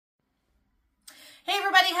Hey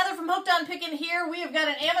everybody, Heather from Hooked on Pickin here. We have got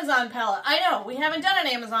an Amazon pallet. I know, we haven't done an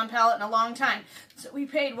Amazon pallet in a long time. So we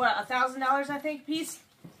paid, what, $1,000 I think a piece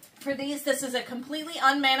for these. This is a completely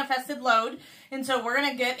unmanifested load. And so we're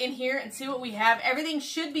going to get in here and see what we have. Everything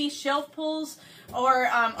should be shelf pulls or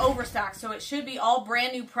overstock. So it should be all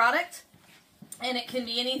brand new product. And it can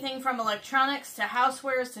be anything from electronics to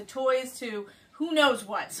housewares to toys to who knows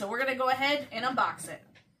what. So we're going to go ahead and unbox it.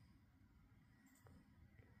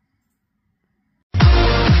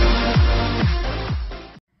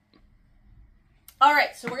 All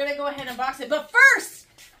right, so we're going to go ahead and unbox it. But first,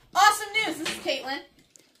 awesome news. This is Caitlin.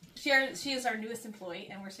 She is our newest employee,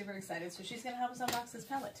 and we're super excited. So she's going to help us unbox this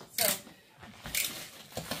pallet. So let's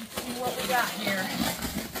see what we got here.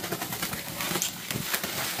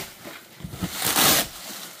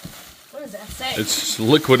 What does that say? It's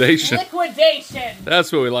liquidation. Liquidation.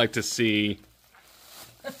 That's what we like to see.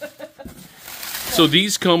 So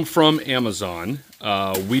these come from Amazon.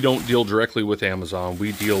 We don't deal directly with Amazon.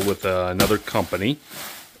 We deal with another company.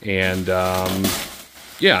 And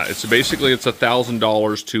yeah, it's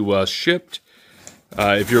 $1,000 to shipped.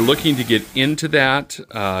 If you're looking to get into that,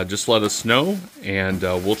 just let us know. And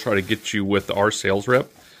we'll try to get you with our sales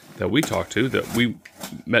rep that we talked to. That we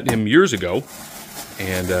met him years ago.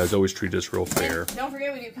 And has always treated us real fair. And don't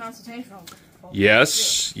forget we do consultation.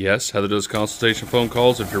 Yes, yes. Heather does consultation phone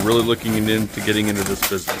calls if you're really looking into getting into this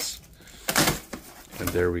business. And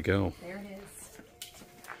there we go. There it is.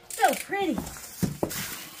 So pretty.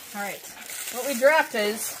 All right. What we dropped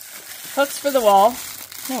is hooks for the wall.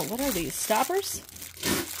 No, what are these? Stoppers?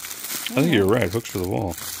 I think you're right. Hooks for the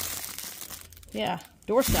wall. Yeah,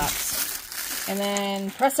 door stops. And then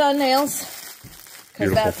press-on nails.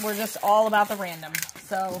 Because we're just all about the random.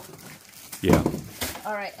 So. Yeah.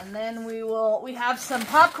 All right, and then we have some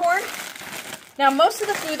popcorn. Now, most of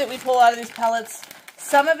the food that we pull out of these pellets,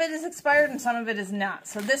 some of it is expired and some of it is not.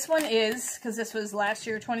 So this one is, because this was last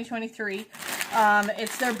year, 2023,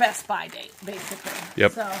 it's their Best Buy date, basically.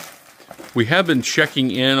 Yep. So we have been checking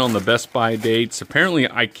in on the Best Buy dates. Apparently,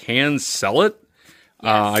 I can sell it.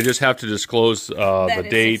 Yes. I just have to disclose the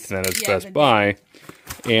date, and then it's Best Buy.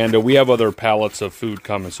 And we have other pallets of food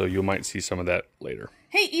coming, so you might see some of that later.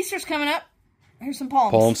 Hey, Easter's coming up. Here's some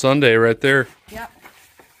palms. Palm Sunday right there. Yep.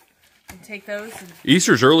 And take those. And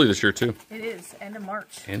Easter's early this year, too. it is. End of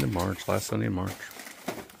March. End of March. Last Sunday in March.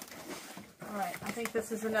 All right. I think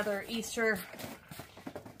this is another Easter.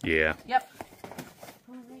 Yeah. Yep.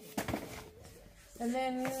 All right. And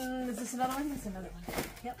then, is this another one? This is another one.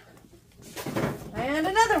 Yep. And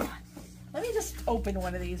another one. Let me just open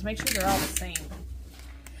one of these. Make sure they're all the same.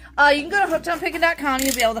 You can go to hookedonpickin.com.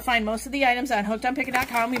 You'll be able to find most of the items on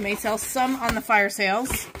hookedonpickin.com. We may sell some on the fire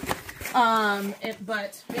sales.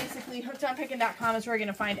 But basically, hookedonpickin.com is where you're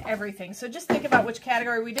going to find everything. So just think about which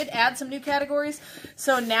category. We did add some new categories.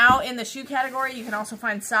 So now in the shoe category, you can also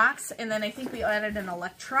find socks. And then I think we added an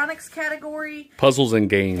electronics category. Puzzles and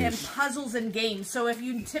games. And puzzles and games. So if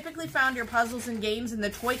you typically found your puzzles and games in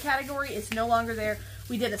the toy category, it's no longer there.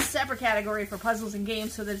 We did a separate category for puzzles and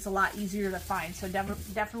games so that it's a lot easier to find. So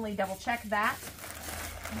definitely double check that.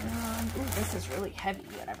 Ooh, this is really heavy,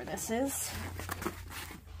 whatever this is.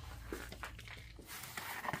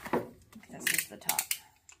 This is the top.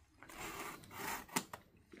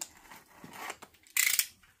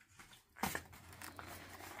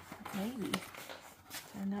 Maybe.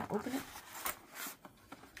 Can I not open it?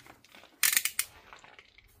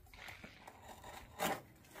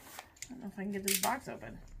 I don't know if I can get this box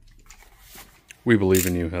open. We believe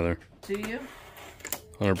in you, Heather. Do you?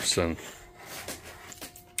 100%.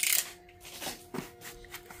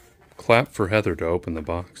 Clap for Heather to open the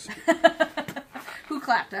box. Who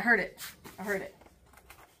clapped? I heard it. I heard it.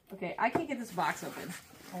 Okay, I can't get this box open.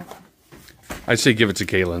 Hold on. I say give it to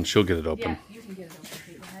Caitlin. She'll get it open. Yeah, you can get it open,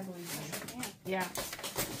 Caitlin. I believe in you. Yeah.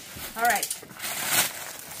 All right.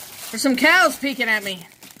 There's some cows peeking at me.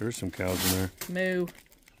 There's some cows in there. Moo.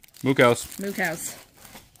 Moo cows. Moo cows.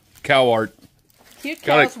 Cow art. Cute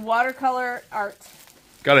cows, watercolor art.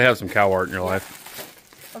 Gotta have some cow art in your life.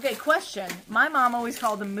 Okay, question. My mom always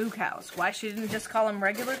called them moo cows. Why she didn't just call them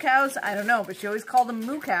regular cows, I don't know, but she always called them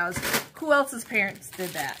moo cows. Who else's parents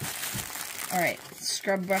did that? All right,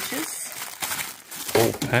 scrub brushes.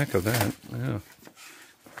 Whole pack of that, yeah.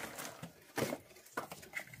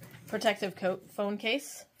 Protective coat phone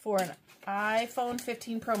case for an iPhone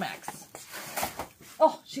 15 Pro Max.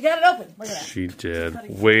 Oh, she got it open. Look at that. She did.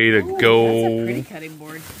 Way to go. That's a pretty cutting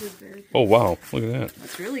board. Oh, wow. Look at that.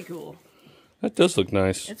 That's really cool. That does look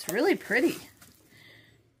nice. It's really pretty.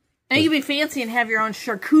 Now you can be fancy and have your own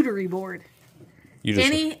charcuterie board.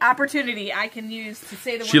 Any opportunity I can use to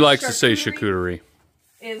say the word She likes to say charcuterie.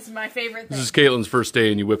 is my favorite thing. This is Caitlin's first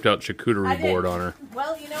day, and you whipped out charcuterie board on her.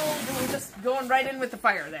 Well, you know, we're just going right in with the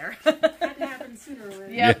fire there. Had to happen sooner or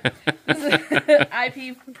later. Yep. Yeah.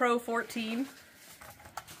 IP Pro 14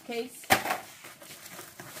 case.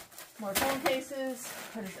 More phone cases.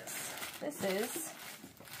 What is this? This is,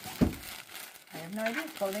 I have no idea,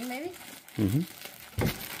 clothing maybe?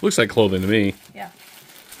 Mm-hmm. Looks like clothing to me. Yeah.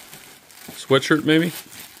 Sweatshirt maybe?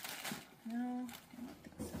 No, I don't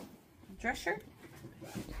think so. Dress shirt?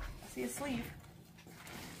 I see a sleeve.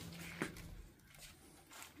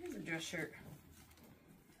 Here's a dress shirt.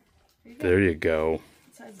 There you go.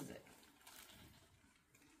 What size is it?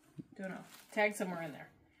 Don't know. Tag somewhere in there.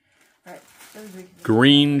 Alright.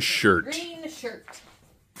 Green shirt. Green shirt.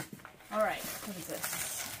 Alright. What is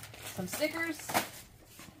this? Some stickers.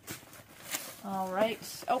 Alright.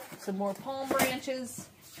 Oh, some more palm branches.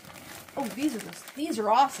 Oh, these are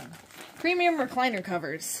awesome. Premium recliner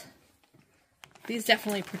covers. These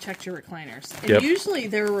definitely protect your recliners. And yep. Usually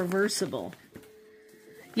they're reversible.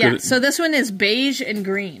 Yeah, so this one is beige and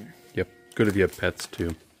green. Yep. Good if you have pets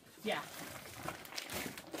too. Yeah.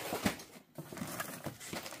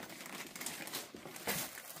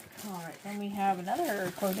 Alright, then we have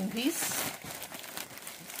another clothing piece.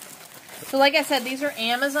 So like I said, these are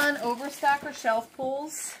Amazon overstock or shelf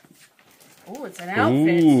pulls. Oh, it's an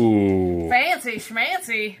outfit. Ooh. Fancy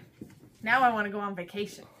schmancy. Now I want to go on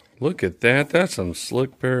vacation. Look at that. That's some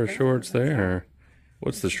slick pair of shorts there.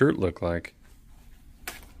 What's the shirt look like?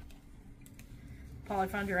 Paul, I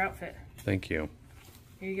found your outfit. Thank you.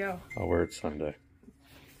 Here you go. I'll wear it Sunday.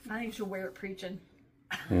 I think you should wear it preaching.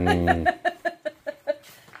 Mm.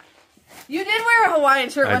 You did wear a Hawaiian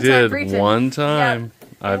shirt one time preaching. I did one time. Yep.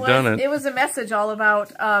 I've done it. It was a message all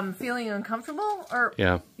about feeling uncomfortable. Or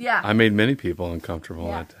yeah. Yeah. I made many people uncomfortable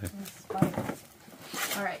that day.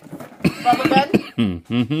 All right. Bubble gun.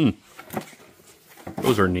 Mm-hmm.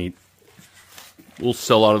 Those are neat. We'll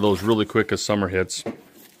sell out of those really quick as summer hits.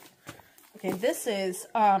 Okay, this is,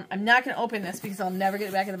 I'm not going to open this because I'll never get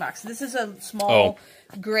it back in the box. This is a small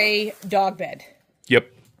gray dog bed.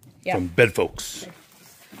 Yep. From Bed Folks. Okay.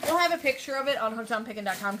 We'll have a picture of it on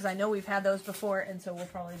hookedonpickin.com because I know we've had those before, and so we'll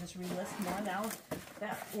probably just relist more now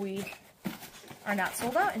that we are not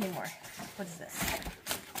sold out anymore. What is this?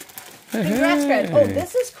 Congrats, Fred. Oh,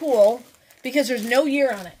 this is cool because there's no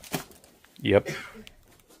year on it. Yep.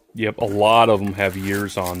 Yep, a lot of them have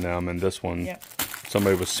years on them, and this one,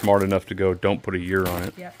 somebody was smart enough to go, don't put a year on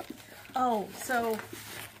it. Yep. Oh, so,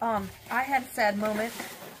 I had a sad moment.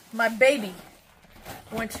 My baby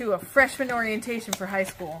went to a freshman orientation for high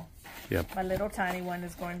school. Yep. My little tiny one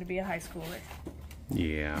is going to be a high schooler.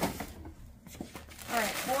 Yeah. All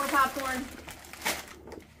right, more popcorn.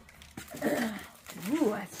 Ooh,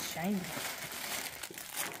 that's shiny.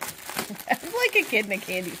 That's like a kid in a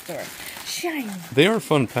candy store. Shiny. They are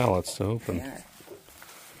fun pallets to open. Yeah.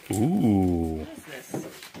 Ooh. What is this?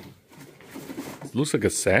 It looks like a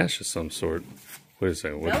sash of some sort. What is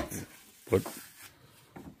that? What? Belts? What?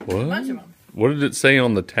 A bunch of them. What did it say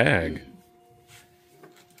on the tag?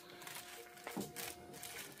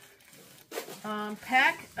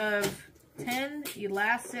 Pack of 10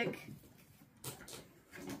 elastic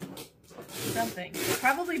something.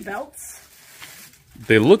 Probably belts.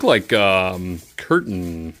 They look like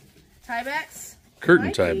curtain Tiebacks?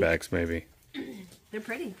 tiebacks, maybe. They're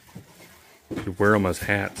pretty. You wear them as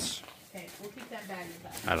hats. Okay, we'll keep that bag in the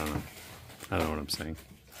back. I don't know. I don't know what I'm saying.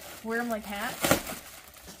 Wear them like hats?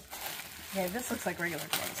 Okay, this looks like regular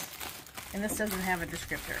clothes. And this doesn't have a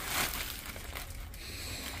descriptor.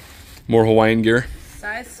 More Hawaiian gear.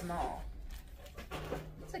 Size small.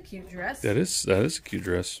 It's a cute dress. That is a cute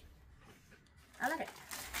dress. I like it.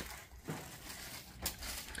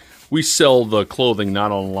 We sell the clothing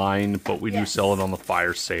not online, but we do sell it on the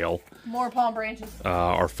fire sale. More palm branches.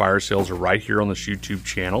 Our fire sales are right here on this YouTube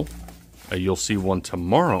channel. You'll see one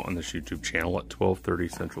tomorrow on this YouTube channel at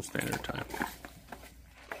 12:30 Central Standard Time.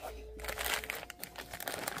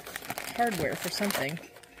 Hardware for something.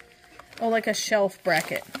 Oh, like a shelf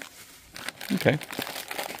bracket. Okay.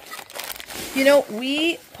 You know,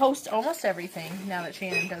 we post almost everything now that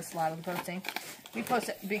Shannon does a lot of the posting. We post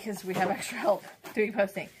it because we have extra help doing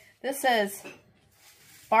posting. This says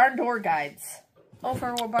barn door guides. Oh,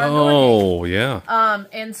 for barn door. Oh, yeah.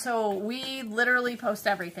 And so we literally post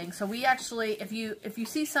everything. So we actually, if you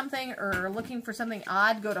see something or are looking for something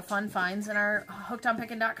odd, go to Fun Finds in our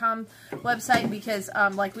hookedonpickin.com website because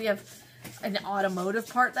like we have an automotive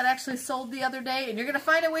part that actually sold the other day, and you're going to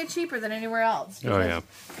find it way cheaper than anywhere else. Because, oh,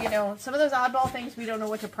 yeah. You know, some of those oddball things we don't know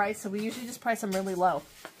what to price, so we usually just price them really low.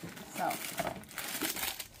 So,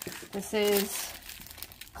 this is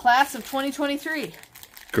Class of 2023.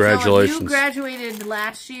 Congratulations. So if you graduated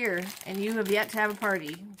last year and you have yet to have a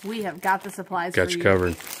party, we have got the supplies for you. Got you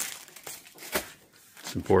covered.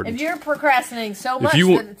 It's important. If you're procrastinating so much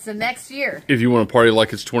that it's the next year. If you want to party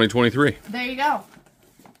like it's 2023. There you go.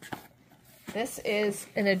 This is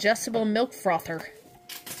an adjustable milk frother.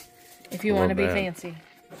 If you want to be fancy.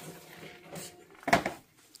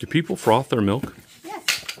 Do people froth their milk? Yes.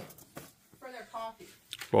 For their coffee.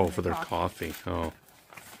 Oh, for their coffee. Oh.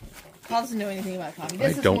 Paul doesn't know anything about coffee.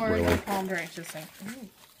 This is more of a palm branches thing. Ooh.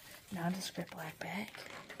 Nondescript black bag.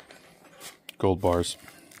 Gold bars.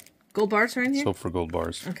 Gold bars are in here? Soap for gold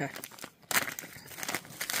bars. Okay.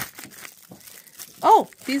 Oh,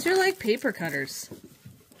 these are like paper cutters.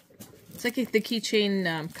 It's like the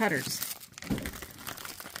keychain cutters.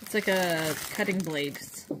 It's like a cutting blade.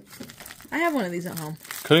 I have one of these at home.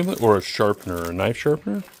 Cutting blade or a sharpener, a knife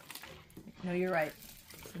sharpener? No, you're right.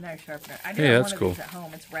 It's a knife sharpener. I do have one of these at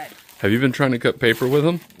home. It's red. Have you been trying to cut paper with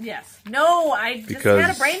them? Yes. No, I just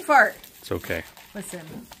had a brain fart. It's okay. Listen.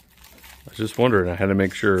 I was just wondering. I had to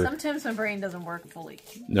make sure. Sometimes my brain doesn't work fully.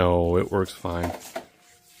 No, it works fine.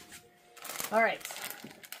 All right.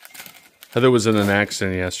 Heather was in an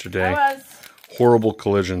accident yesterday. I was. Horrible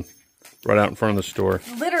collision. Right out in front of the store.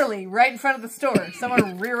 Literally, right in front of the store.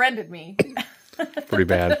 Someone rear-ended me. Pretty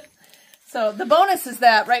bad. So the bonus is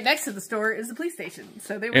that right next to the store is the police station.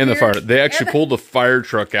 So they were and the fire. They actually pulled the fire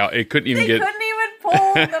truck out. It couldn't even They couldn't even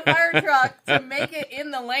pull the fire truck to make it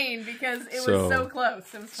in the lane because it was so close.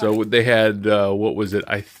 It was so they had, what was it?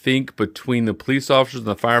 I think between the police officers and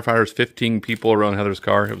the firefighters, 15 people around Heather's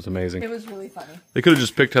car. It was amazing. It was really funny. They could have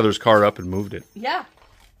just picked Heather's car up and moved it. Yeah.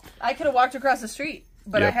 I could have walked across the street,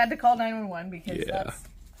 but I had to call 911 because that's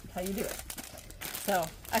how you do it. So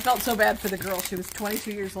I felt so bad for the girl. She was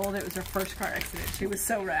 22 years old. It was her first car accident. She was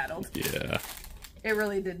so rattled. Yeah. It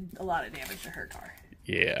really did a lot of damage to her car.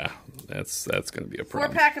 Yeah, that's going to be a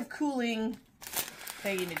problem. 4-pack of cooling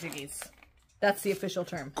thingy-majiggies. That's the official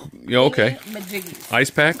term. Yeah, okay. Majiggies.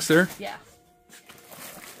 Ice packs there? Yeah.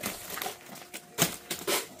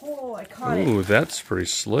 Oh, I caught it. Ooh, that's pretty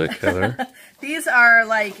slick, Heather. These are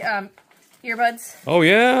like earbuds. Oh,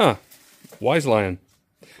 yeah. Wise Lion.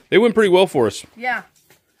 They went pretty well for us. Yeah.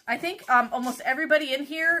 I think almost everybody in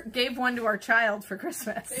here gave one to our child for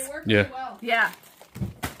Christmas. They work really well. Yeah.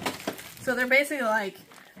 So they're basically like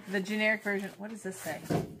the generic version. What does this say?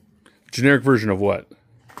 Generic version of what?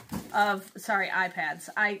 Of, sorry, iPads.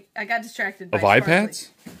 I got distracted by Of iPads?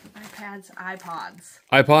 iPads, iPods.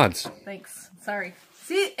 iPods. Thanks. Sorry.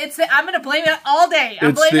 See, I'm going to blame it all day.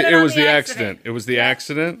 I'm blaming it on the accident. It was the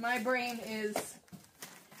accident. My brain is...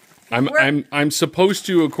 I'm supposed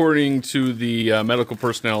to, according to the medical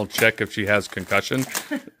personnel, check if she has concussion.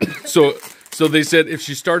 so they said if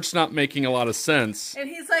she starts not making a lot of sense. And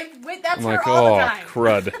he's like, wait, that's I'm her like, all the time.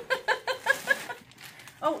 Crud.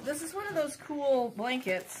 Oh, this is one of those cool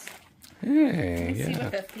blankets. Hey, Let me see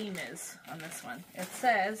what the theme is on this one.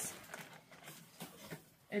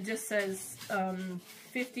 It just says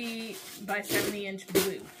 50 by 70 inch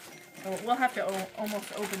blue. So we'll have to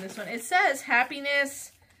almost open this one. It says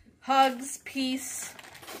happiness, hugs, peace.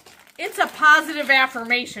 It's a positive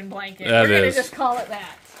affirmation blanket. We're going to just call it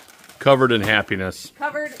that. Covered in happiness.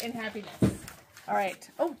 Covered in happiness. All right.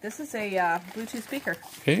 Oh, this is a Bluetooth speaker.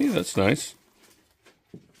 Hey, that's nice.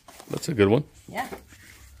 That's a good one. Yeah.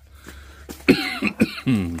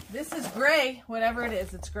 This is gray. Whatever it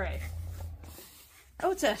is, it's gray.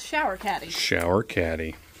 Oh, it's a shower caddy. Shower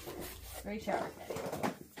caddy. Gray shower caddy.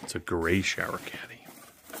 It's a gray shower caddy.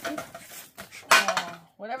 Oh,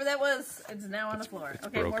 whatever that was, it's now on the floor.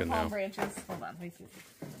 Okay, more palm branches. Hold on, let me see.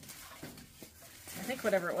 I think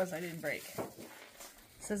whatever it was, I didn't break. It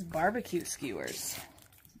says barbecue skewers.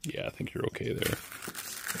 Yeah, I think you're okay there.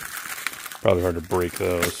 Probably hard to break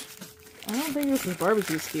those. I don't think this is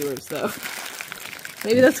barbecue skewers, though.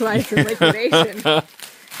 Maybe that's why it's in liquidation.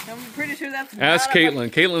 I'm pretty sure that's not. Ask Caitlin.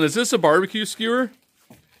 Caitlin, is this a barbecue skewer?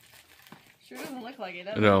 Sure doesn't look like it,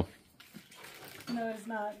 does it? No. No, it's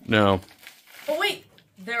not. No. Oh, wait.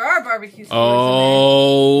 There are barbecue skewers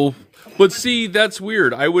Oh. But see, that's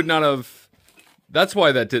weird. I would not have... That's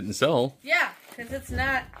why that didn't sell. Yeah, because it's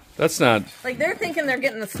not... That's not... Like, they're thinking they're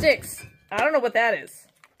getting the sticks. I don't know what that is.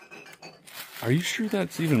 Are you sure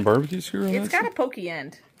that's even barbecue skewer? It's got a pokey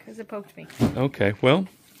end, because it poked me. Okay, well,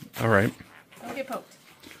 all right. Don't get poked.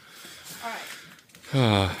 All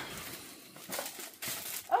right.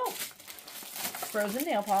 Oh. Frozen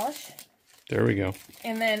nail polish. There we go.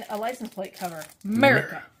 And then a license plate cover.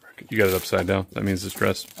 America. You got it upside down. That means it's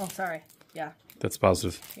dress. Oh, sorry. Yeah. That's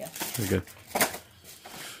positive. Yeah. Very good.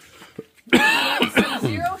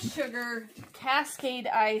 Zero sugar, Cascade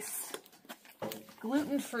ice,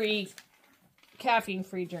 gluten-free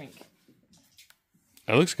caffeine-free drink.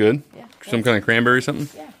 That looks good. Yeah. Some kind of cranberry or something?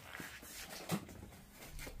 Yeah.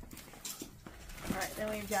 All right, then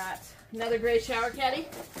we've got another gray shower caddy.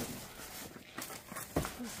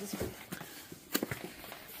 What's this one?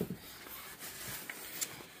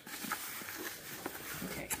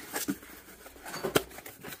 Okay.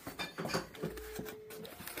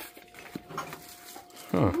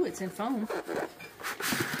 Huh. Ooh, it's in foam.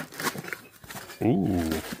 Ooh.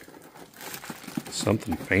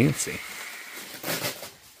 Something fancy.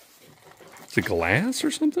 Is it glass or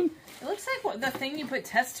something? It looks like the thing you put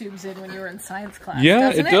test tubes in when you were in science class. Yeah,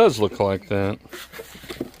 doesn't it does look like that.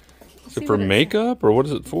 Is it for makeup or what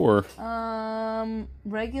is it for?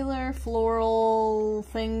 Regular floral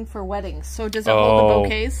thing for weddings. So does it hold the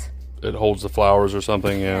bouquets? It holds the flowers or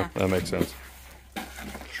something. Yeah, that makes sense.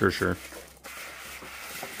 Sure, sure.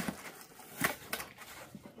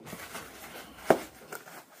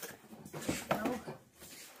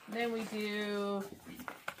 Then we do,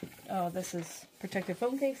 oh, this is protective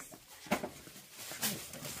phone case. What is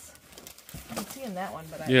this? I'm seeing that one,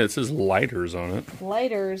 but yeah, it says lighters on it.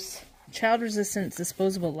 Lighters, child-resistant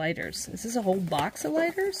disposable lighters. Is this a whole box of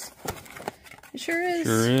lighters? It sure is.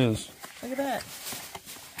 Sure is. Look at that.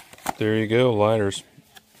 There you go, lighters.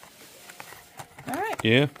 All right.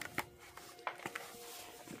 Yeah.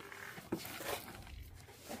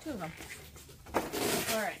 Got 2 of them.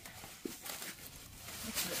 All right.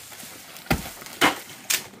 What's this?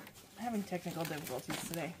 I'm having technical difficulties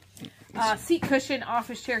today. Seat cushion,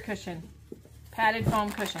 office chair cushion. Padded foam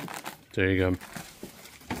cushion. There you go.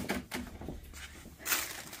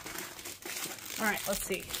 All right, let's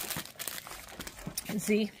see.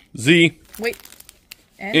 Z. Z. Wait.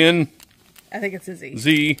 N. I think it's a Z.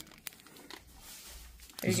 Z.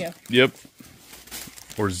 There you go. Yep.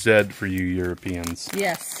 Or Z for you Europeans.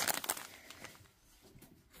 Yes.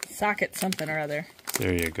 Socket something or other.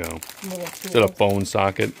 There you go. Is that a phone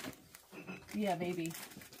socket? Yeah, maybe.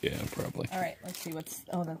 Yeah, probably. All right, let's see what's...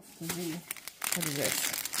 Oh, that's the Z. What is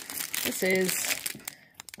this? This is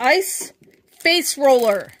ice face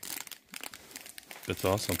roller. That's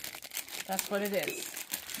awesome. That's what it is.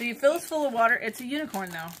 So you fill this full of water. It's a unicorn,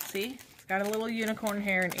 though. See? It's got a little unicorn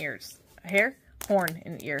hair and ears. Hair? Horn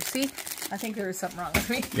and ear. See? I think there is something wrong with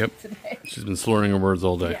me today. She's been slurring her words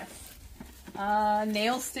all day. Yes.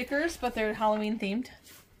 Nail stickers, but they're Halloween themed.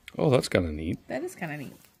 Oh, that's kind of neat. That is kind of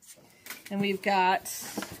neat. And we've got...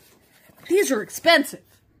 These are expensive.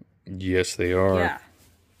 Yes, they are. Yeah.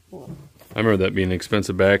 I remember that being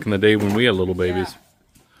expensive back in the day when we had little babies.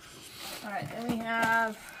 Yeah. All right, then we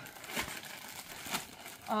have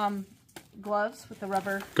gloves with the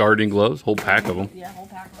rubber. Gardening gloves, whole pack of them. Yeah, whole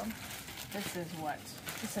pack of them. This is what?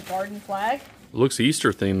 This is a garden flag. It looks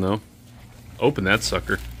Easter themed though. Open that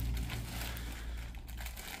sucker.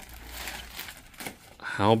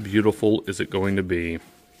 How beautiful is it going to be?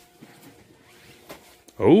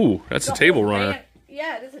 Oh, that's a table runner.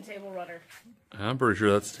 Yeah, it is a table runner. I'm pretty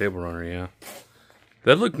sure that's a table runner, yeah.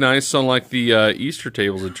 That looked nice on like the Easter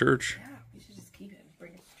tables at church. Yeah, we should just keep it and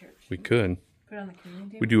bring it to church. We could. Put it on the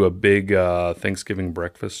communion table. We do a big Thanksgiving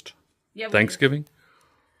breakfast. Yeah, Thanksgiving?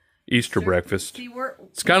 Easter breakfast. See,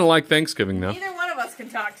 it's kind of like Thanksgiving now. Neither one of us can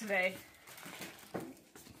talk today.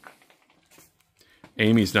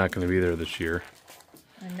 Amy's not going to be there this year.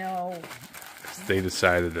 I know. They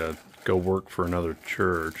decided to go work for another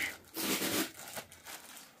church.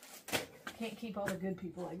 Can't keep all the good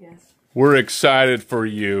people, I guess. We're excited for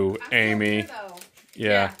you, Amy.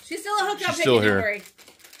 Yeah. She's still hooked up. She's still here. Don't worry.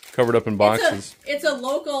 Covered up in boxes. It's a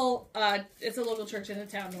local church in the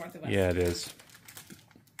town north of us. Yeah, it is.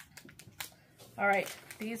 All right,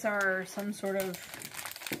 these are some sort of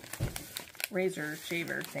razor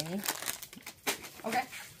shaver thingy. Okay.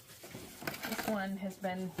 This one has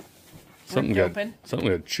been Something got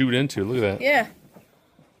chewed into. Look at that. Yeah.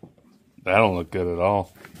 That don't look good at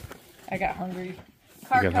all. I got hungry.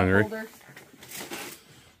 Car cup hungry? holder.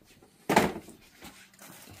 All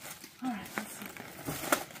right, let's see.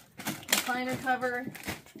 Recliner cover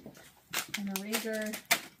and a razor.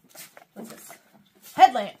 What's this?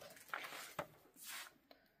 Headlamp.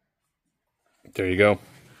 There you go.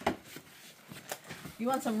 You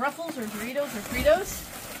want some Ruffles or Doritos or Fritos?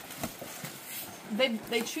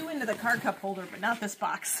 They chew into the car cup holder, but not this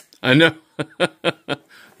box. I know.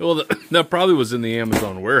 Well, that probably was in the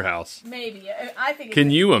Amazon warehouse. Maybe. I think. Can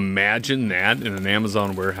you imagine that in an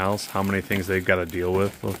Amazon warehouse? How many things they've got to deal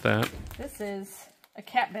with that? This is a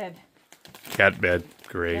cat bed. Cat bed.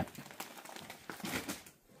 Great. Yep.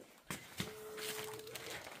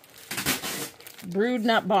 Brewed,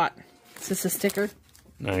 not bought. Is this a sticker?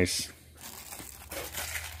 Nice.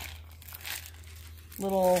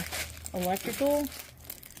 Little electrical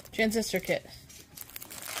transistor kit.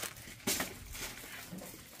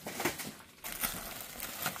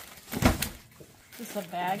 Is this a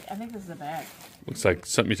bag? I think this is a bag. Looks like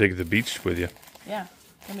something you take to the beach with you. Yeah.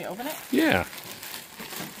 Can we open it? Yeah.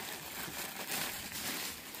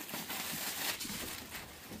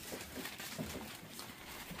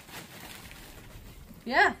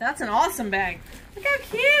 Yeah, that's an awesome bag. Look how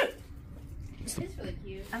cute. It's really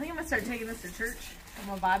cute. I think I'm going to start taking this to church. I'm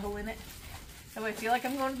going to Bible in it. So I feel like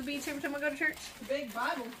I'm going to the beach every time I go to church. A big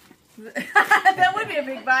Bible. That would be a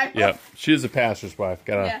big Bible. Yep. She is a pastor's wife.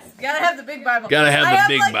 Yes, gotta have the big Bible. Gotta have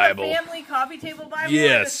the big like Bible. The family coffee table Bible.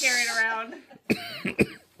 Yes. I just carry it around.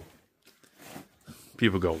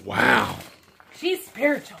 People go, wow. She's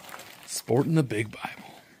spiritual. Sporting the big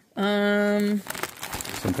Bible.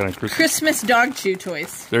 Some kind of Christmas dog chew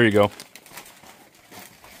toys. There you go.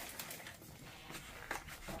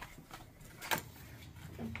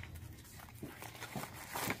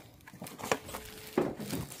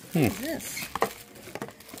 What is this?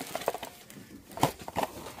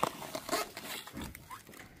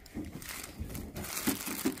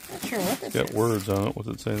 Not sure what this Got is. words on it. What's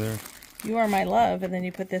it say there? You are my love, and then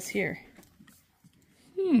you put this here.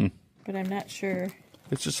 But I'm not sure.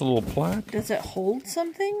 It's just a little plaque. Does it hold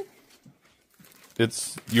something?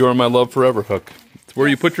 It's "You Are My Love Forever" hook. It's where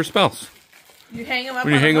you put your spouse. You hang them up.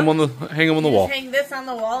 When you hang them on the wall. Just hang this on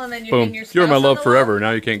the wall, and then you Boom. hang your spouse You're my on love the forever. wall?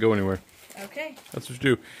 Now you can't go anywhere. Okay. That's what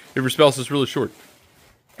you do. If your spouse is really short,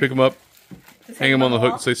 pick them up, Just hang them on the hook,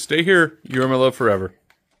 wall? and say, "Stay here. You are my love forever."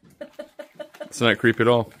 It's not creepy at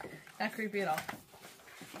all. Not creepy at all.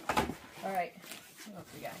 All right. What else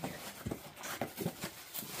we got here?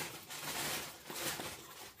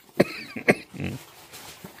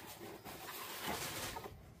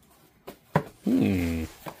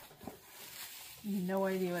 No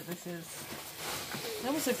idea what this is. It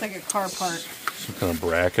almost looks like a car part. Some kind of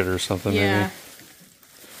bracket or something, Yeah. maybe.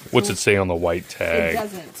 What's it say on the white tag? It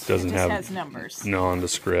doesn't. Doesn't it just have has numbers.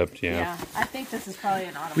 nondescript. Yeah. Yeah. I think this is probably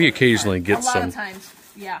an automotive We occasionally part. get a lot some. of times.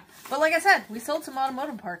 Yeah. But like I said, we sold some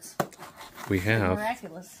automotive parts. We have.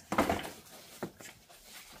 Miraculous.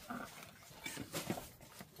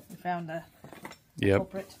 We found a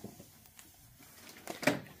culprit.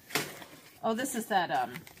 Oh, this is that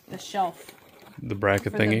the shelf The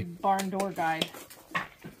bracket for thingy. the barn door guide.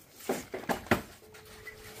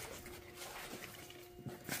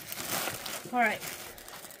 All right.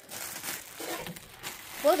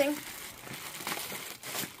 Loading.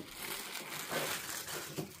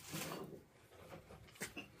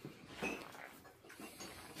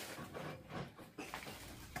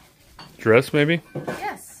 Dress, maybe?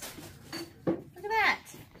 Yes. Look at that.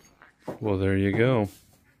 Well, there you go.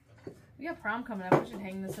 We got prom coming up. We should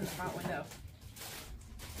hang this in the front window.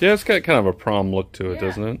 Yeah, it's got kind of a prom look to it, Yeah.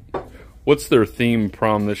 doesn't it? What's their theme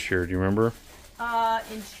prom this year? Do you remember?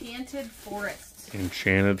 Enchanted Forest.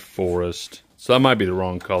 Enchanted Forest. So that might be the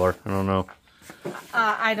wrong color. I don't know.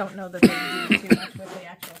 I don't know that they do too much with the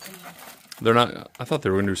actual theme. They're not. I thought they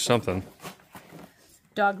were going to do something.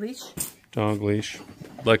 Dog leash. Dog leash.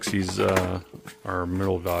 Lexi's our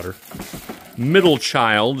middle daughter. Middle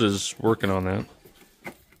child is working on that.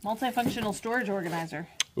 Multifunctional storage organizer.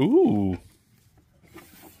 Ooh.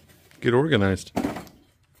 Get organized.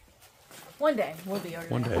 One day we'll be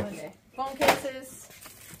organized. One day. Phone cases.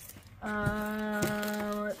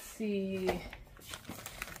 Let's see.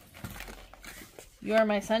 You Are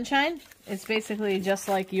My Sunshine. It's basically just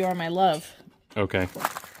like You Are My Love. Okay.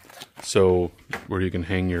 So, where you can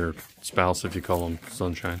hang your spouse if you call them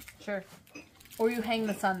sunshine. Sure. Or you hang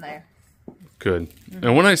the sun there. Good.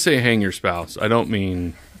 And when I say hang your spouse, I don't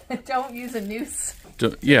mean... Don't use a noose.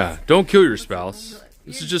 Don't kill your spouse.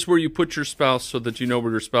 This is just where you put your spouse so that you know where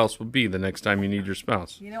your spouse will be the next time you need your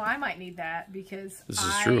spouse. You know, I might need that because This is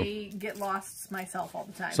I true. get lost myself all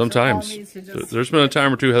the time. Sometimes. So, all needs to just... There's been a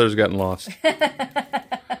time or two Heather's gotten lost.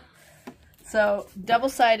 So,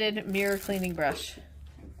 double-sided mirror cleaning brush.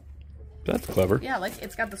 That's clever. Yeah, like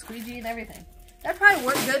it's got the squeegee and everything. That probably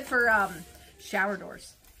worked good for shower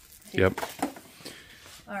doors. Too. Yep.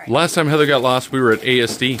 All right. Last time Heather got lost, we were at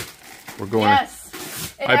ASD. We're going... Yes.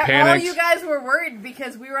 And I all panicked. you guys were worried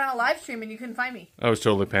because we were on a live stream and you couldn't find me. I was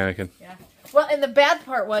totally panicking. Yeah. Well, and the bad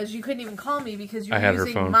part was you couldn't even call me because you I were had her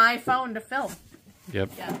using phone. my phone to film.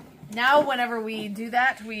 Yep. Yeah. Now, whenever we do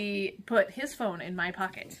that, we put his phone in my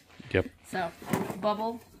pocket. Yep. So,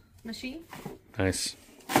 bubble machine. Nice.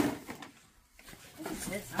 What is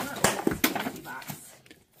this? I don't know what this fancy box.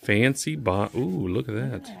 Fancy box. Ooh, look at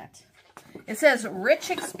that. That. It says rich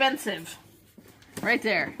expensive. Right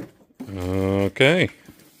there. Okay.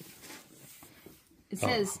 It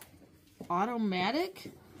says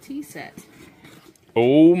automatic tea set.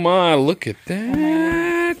 Oh my, look at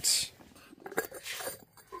that.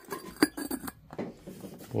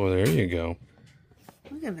 Well, there you go.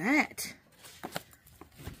 Look at that.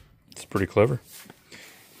 It's pretty clever.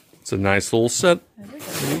 It's a nice little set.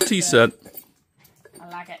 Little tea set. I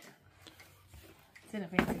like it. It's in a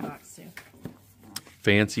fancy box too.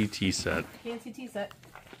 Fancy tea set. Fancy tea set.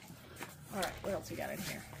 Alright, what else we got in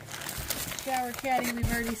here? Shower caddy we've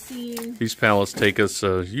already seen. These pallets take us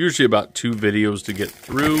usually about 2 videos to get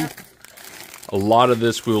through. A lot of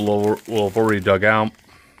this we'll have already dug out.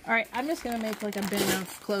 Alright, I'm just going to make like a bin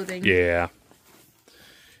of clothing. Yeah.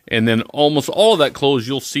 And then almost all of that clothes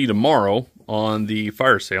you'll see tomorrow on the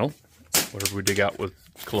fire sale. Whatever we dig out with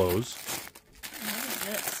clothes. What is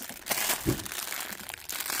this?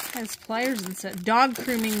 It has pliers and stuff. Dog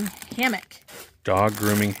grooming hammock. Dog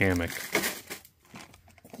grooming hammock.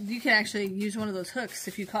 You can actually use one of those hooks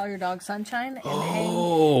if you call your dog Sunshine and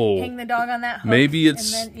hang the dog on that hook. Maybe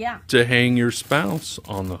it's and then, to hang your spouse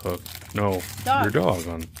on the hook. No, dog. Your dog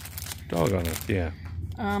on it. Yeah.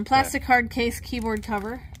 Plastic hard case keyboard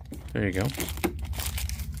cover. There you go.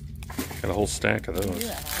 Got a whole stack of those.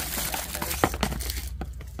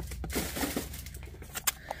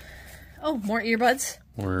 Oh, more earbuds.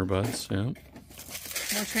 More earbuds, yeah.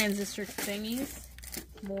 More transistor thingies.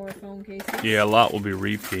 More phone cases. Yeah, a lot will be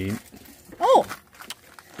repeat. Oh!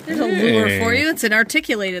 There's a lure for you. It's an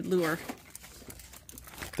articulated lure.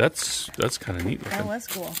 That's kind of neat looking. That was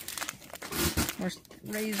cool. More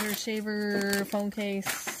razor, shaver, phone case.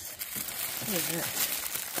 What is it?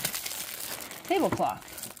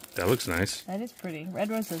 Tablecloth. That looks nice. That is pretty.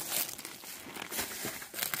 Red roses.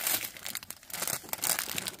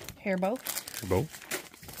 Hair bow. Hair bow.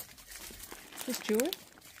 Is this jewelry?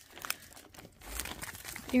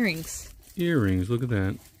 Earrings. Earrings, look at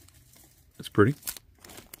that. That's pretty.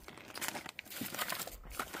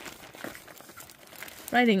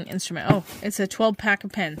 Writing instrument. Oh, it's a 12-pack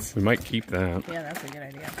of pens. We might keep that. Yeah, that's a good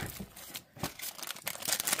idea.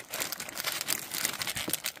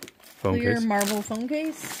 Phone Clear case. marble phone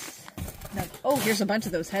case. No. Oh, here's a bunch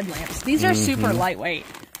of those headlamps. These are super lightweight.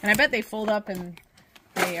 And I bet they fold up and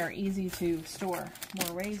they are easy to store.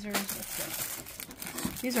 More razors. What's this?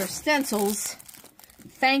 These are stencils.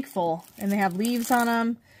 Thankful. And they have leaves on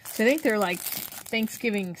them. So I think they're like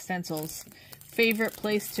Thanksgiving stencils. Favorite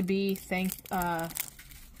place to be. Favorite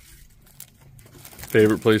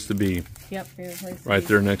place to be. Yep, favorite place to be. Right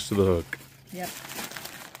there next to the hook. Yep.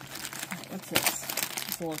 What's this?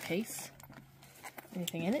 This a little case.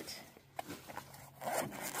 Anything in it?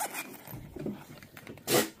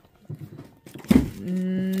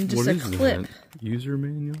 Just a clip. That? User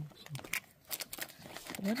manual?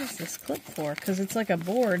 What is this clip for? Because it's like a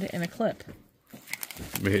board and a clip.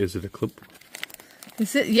 Is it a clip?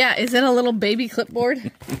 Is it? Yeah, is it a little baby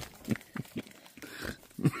clipboard?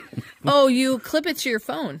 Oh, you clip it to your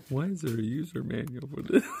phone. Why is there a user manual for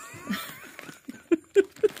this?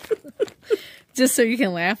 Just so you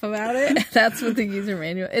can laugh about it. That's what the user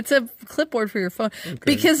manual. It's a clipboard for your phone. Okay.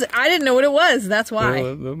 Because I didn't know what it was. That's why.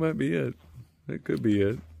 Well, that might be it. That could be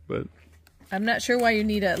it. But I'm not sure why you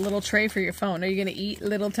need a little tray for your phone. Are you going to eat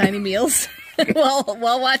little tiny meals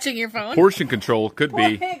while watching your phone? Portion control could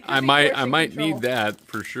be. I might control. need that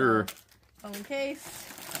for sure. Phone case.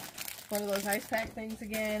 One of those ice pack things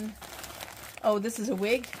again. Oh, this is a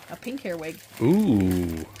wig, a pink hair wig.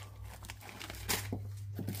 Ooh.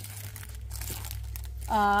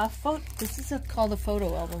 This is called a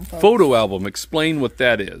photo album. Folks. Photo album. Explain what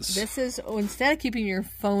that is. This is instead of keeping your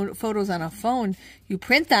photos on a phone, you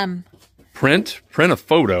print them. Print a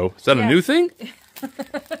photo. Is that a new thing?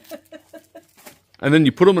 And then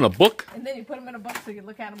you put them in a book. And then you put them in a book so you can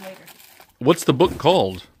look at them later. What's the book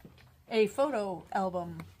called? A photo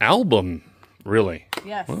album. Album. Really?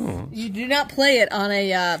 Yes. Oh. You do not play it on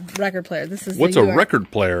a record player. This is what's a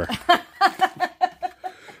record player?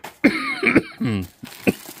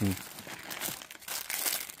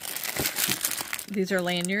 These are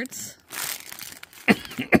lanyards. What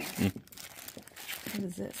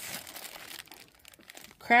is this?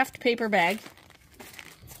 Craft paper bag.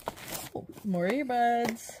 Oh, more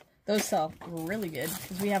earbuds. Those sell really good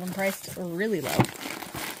because we have them priced really low.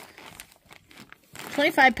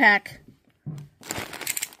 25-pack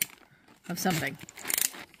of something.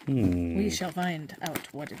 We shall find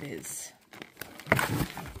out what it is.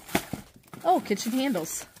 Oh, kitchen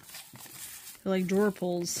handles. They're like drawer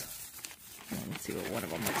pulls. Let's see what one of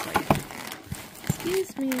them looks like.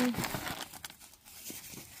 Excuse me.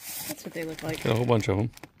 That's what they look like. Got a whole bunch of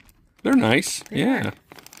them. They're nice. Yeah.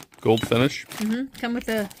 Gold finish. Come with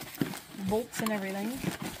the bolts and everything.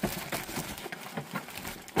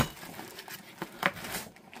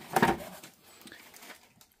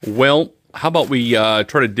 Well, how about we try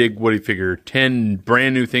to dig, what do you figure, 10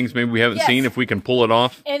 brand new things maybe we haven't seen, if we can pull it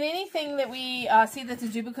off? And anything that we see that's a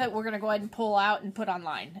duplicate, we're going to go ahead and pull out and put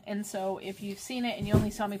online. And so if you've seen it and you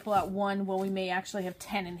only saw me pull out one, well, we may actually have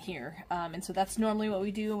 10 in here. And so that's normally what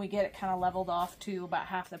we do, and we get it kind of leveled off to about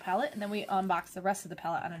half the pallet, and then we unbox the rest of the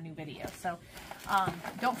pallet on a new video. So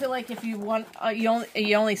don't feel like if you want,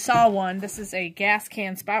 you only saw one. This is a gas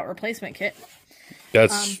can spout replacement kit.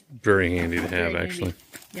 That's very handy to have, actually.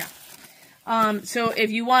 Yeah. So if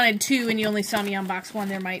you wanted two and you only saw me unbox one,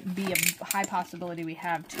 there might be a high possibility we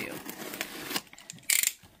have two.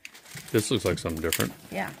 This looks like something different.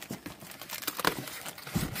 Yeah.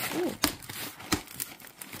 Ooh.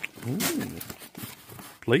 Ooh.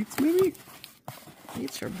 Plates, maybe?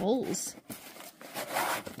 Plates or bowls.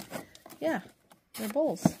 Yeah, they're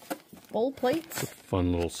bowls. Bowl plates. It's a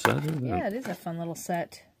fun little set, isn't it? Yeah, it is a fun little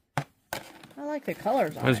set. I like the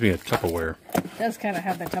colors on it. Reminds me of Tupperware. It does kind of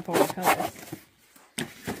have the Tupperware colors.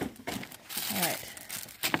 Alright.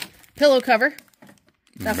 Pillow cover.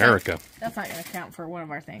 That's not going to count for one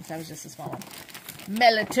of our things. That was just a small one.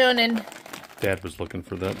 Melatonin. Dad was looking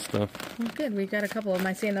for that stuff. Oh, good. We've got a couple of them.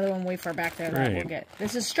 I see another one way far back there that we'll get.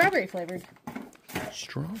 This is strawberry flavored.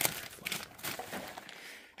 Strawberry flavored.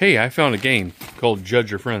 Hey, I found a game called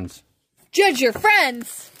Judge Your Friends. Judge Your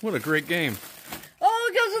Friends? What a great game.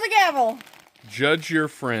 Oh, it goes with a gavel. Judge your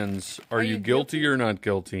friends. Are you guilty or not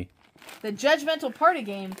guilty? The judgmental party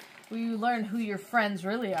game where you learn who your friends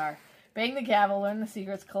really are. Bang the gavel, learn the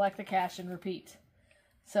secrets, collect the cash, and repeat.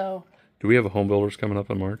 So. Do we have a home builders coming up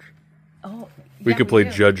in March? Oh, we could play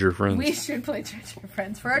Judge Your Friends. We should play Judge Your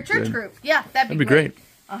Friends for our church group. Yeah, that'd be great.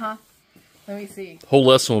 Uh-huh. Let me see. Whole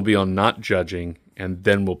lesson will be on not judging, and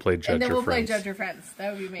then we'll play Judge Your Friends. And then we'll play Judge Your Friends.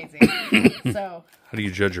 That would be amazing. So. How do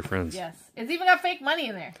you judge your friends? Yes. It's even got fake money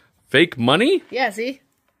in there. Fake money? Yeah, see?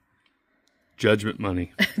 Judgment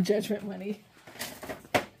money. Judgment money.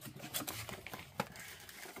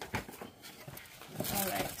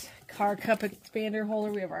 Alright. Car cup expander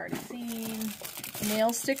holder we have already seen.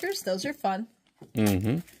 Nail stickers, those are fun. Mm-hmm.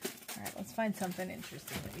 Alright, let's find something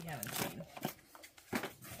interesting that we haven't seen.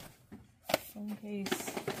 Phone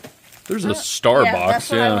case. There's a Starbucks, yeah. That's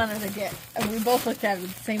what I wanted to get. And we both looked at it at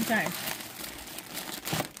the same time.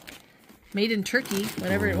 Made in Turkey,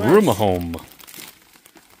 whatever it was. Room home.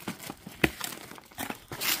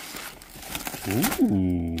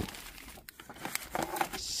 Ooh.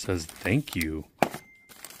 Says thank you.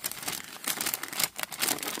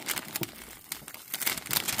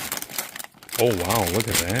 Oh wow, look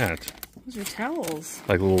at that. Those are towels.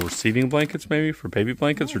 Like little receiving blankets maybe for baby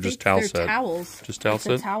blankets, or just towel set? Towels. Just towel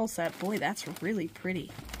set? It's a towel set. Boy, that's really pretty.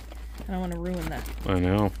 I don't want to ruin that. I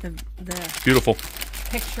know. The beautiful.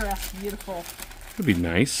 Picturesque, beautiful. Would be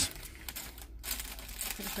nice.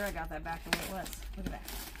 Pretty sure I got that back the way it was. Look at that.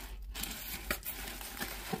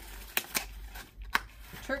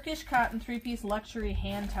 Turkish cotton 3-piece luxury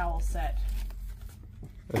hand towel set.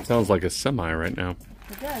 That sounds like a semi right now.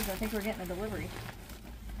 It does. I think we're getting a delivery.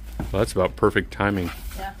 Well, that's about perfect timing.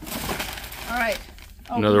 Yeah. All right.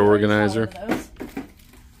 Oh, another organizer.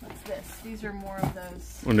 What's this? These are more of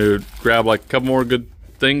those. I'm going to grab like a couple more good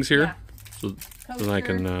things here. Yeah. So then I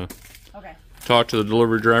can okay. talk to the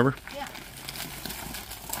delivery driver. Yeah.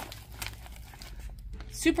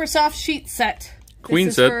 Super soft sheet set. Queen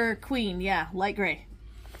this is set. For queen, yeah, light gray.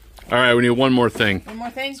 All right, we need one more thing. One more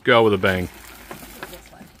thing? Let's go out with a bang.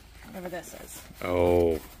 This one. Whatever this is.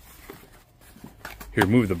 Oh. Here,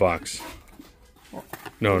 move the box.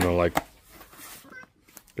 No, like...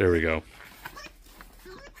 There we go.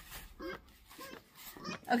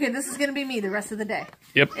 Okay, this is going to be me the rest of the day.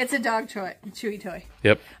 Yep. It's a dog chewy toy.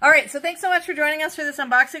 Yep. All right, so thanks so much for joining us for this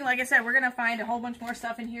unboxing. Like I said, we're going to find a whole bunch more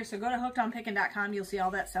stuff in here, so go to hookedonpickin.com. You'll see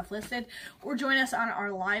all that stuff listed. Or join us on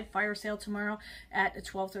our live fire sale tomorrow at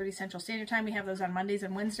 12:30 Central Standard Time. We have those on Mondays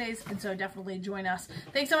and Wednesdays, and so definitely join us.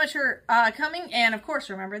 Thanks so much for coming, and of course,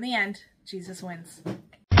 remember in the end, Jesus wins.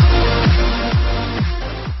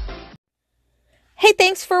 Hey,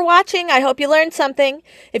 thanks for watching. I hope you learned something.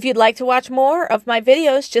 If you'd like to watch more of my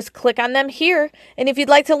videos, just click on them here. And if you'd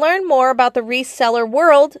like to learn more about the reseller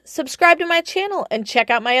world, subscribe to my channel and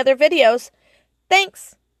check out my other videos.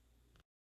 Thanks.